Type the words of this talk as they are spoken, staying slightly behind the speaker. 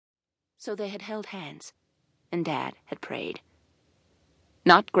So they had held hands, and Dad had prayed.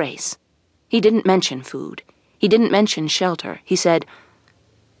 Not grace. He didn't mention food. He didn't mention shelter. He said,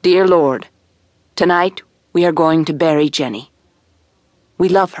 "Dear Lord, tonight we are going to bury Jenny. We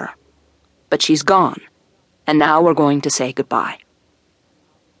love her, but she's gone, and now we're going to say goodbye.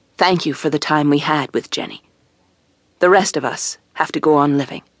 Thank you for the time we had with Jenny. The rest of us have to go on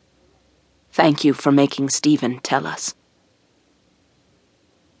living. Thank you for making Stephen tell us."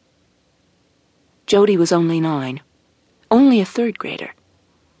 Jody was only 9, only a third grader.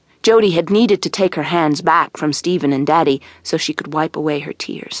 Jody had needed to take her hands back from Stephen and Daddy so she could wipe away her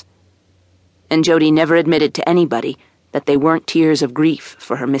tears. And Jody never admitted to anybody that they weren't tears of grief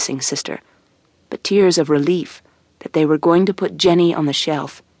for her missing sister, but tears of relief that they were going to put Jenny on the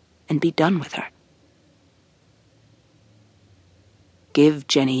shelf and be done with her. "Give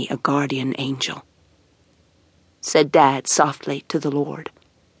Jenny a guardian angel," said Dad softly to the Lord.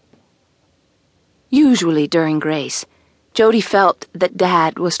 Usually during grace, Jody felt that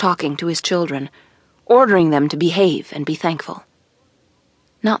Dad was talking to his children, ordering them to behave and be thankful.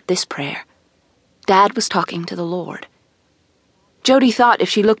 Not this prayer. Dad was talking to the Lord. Jody thought if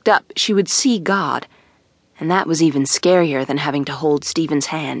she looked up, she would see God, and that was even scarier than having to hold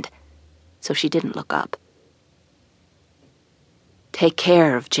Stephen's hand, so she didn't look up. Take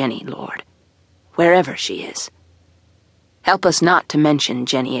care of Jenny, Lord, wherever she is. Help us not to mention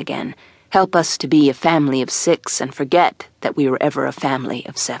Jenny again. Help us to be a family of 6 and forget that we were ever a family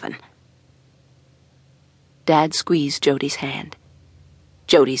of 7. Dad squeezed Jody's hand.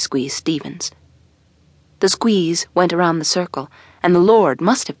 Jody squeezed Stephen's. The squeeze went around the circle, and the Lord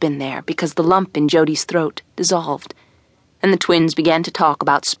must have been there because the lump in Jody's throat dissolved, and the twins began to talk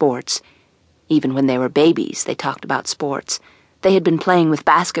about sports. Even when they were babies, they talked about sports. They had been playing with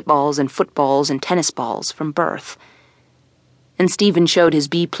basketballs and footballs and tennis balls from birth. And Stephen showed his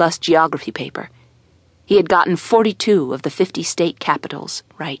B+ geography paper. He had gotten 42 of the 50 state capitals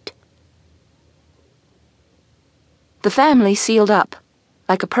right. The family sealed up,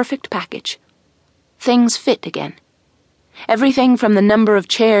 like a perfect package. Things fit again. Everything from the number of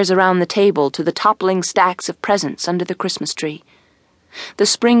chairs around the table to the toppling stacks of presents under the Christmas tree. The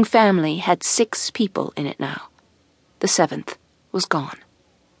Spring family had 6 people in it now. The 7th was gone.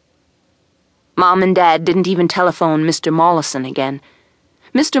 Mom and Dad didn't even telephone Mr. Mollison again.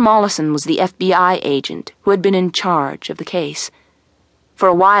 Mr. Mollison was the FBI agent who had been in charge of the case. For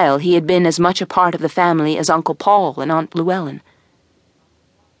a while, he had been as much a part of the family as Uncle Paul and Aunt Llewellyn.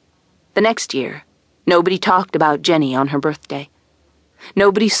 The next year, nobody talked about Jenny on her birthday.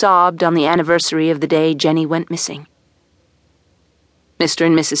 Nobody sobbed on the anniversary of the day Jenny went missing. Mr.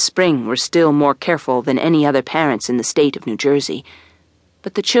 and Mrs. Spring were still more careful than any other parents in the state of New Jersey,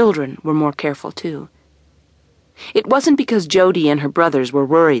 but the children were more careful too. It wasn't because Jody and her brothers were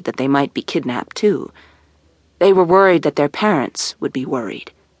worried that they might be kidnapped too. They were worried that their parents would be worried.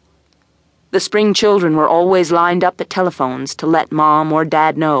 The Spring children were always lined up at telephones to let Mom or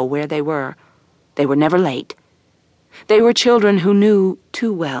Dad know where they were. They were never late. They were children who knew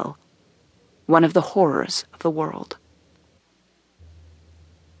too well one of the horrors of the world.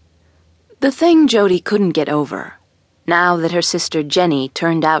 The thing Jody couldn't get over, now that her sister Jenny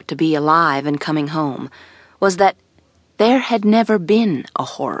turned out to be alive and coming home, was that there had never been a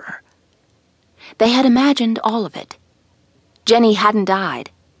horror. They had imagined all of it. Jenny hadn't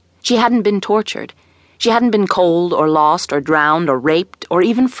died. She hadn't been tortured. She hadn't been cold or lost or drowned or raped or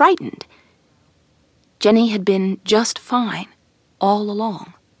even frightened. Jenny had been just fine all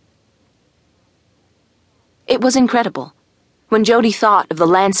along. It was incredible when Jody thought of the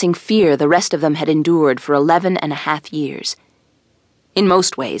lancing fear the rest of them had endured for 11.5 years. In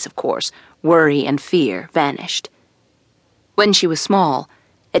most ways, of course, worry and fear vanished. When she was small,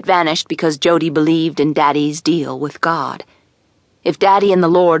 it vanished because Jody believed in Daddy's deal with God. If Daddy and the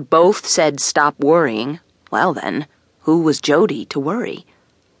Lord both said stop worrying, well then, who was Jody to worry?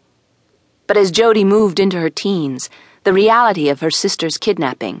 But as Jody moved into her teens, the reality of her sister's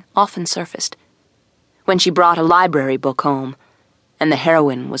kidnapping often surfaced. When she brought a library book home, and the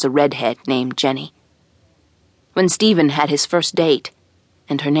heroine was a redhead named Jenny. When Stephen had his first date,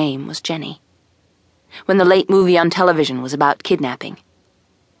 and her name was Jenny. When the late movie on television was about kidnapping.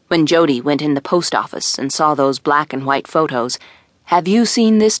 When Jody went in the post office and saw those black and white photos, "Have you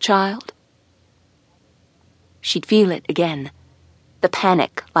seen this child?" She'd feel it again, the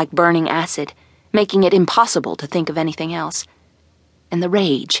panic like burning acid, making it impossible to think of anything else. And the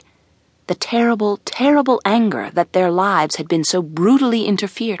rage, the terrible, terrible anger that their lives had been so brutally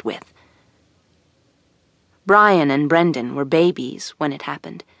interfered with. Brian and Brendan were babies when it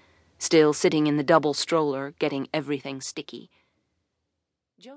happened, still sitting in the double stroller getting everything sticky.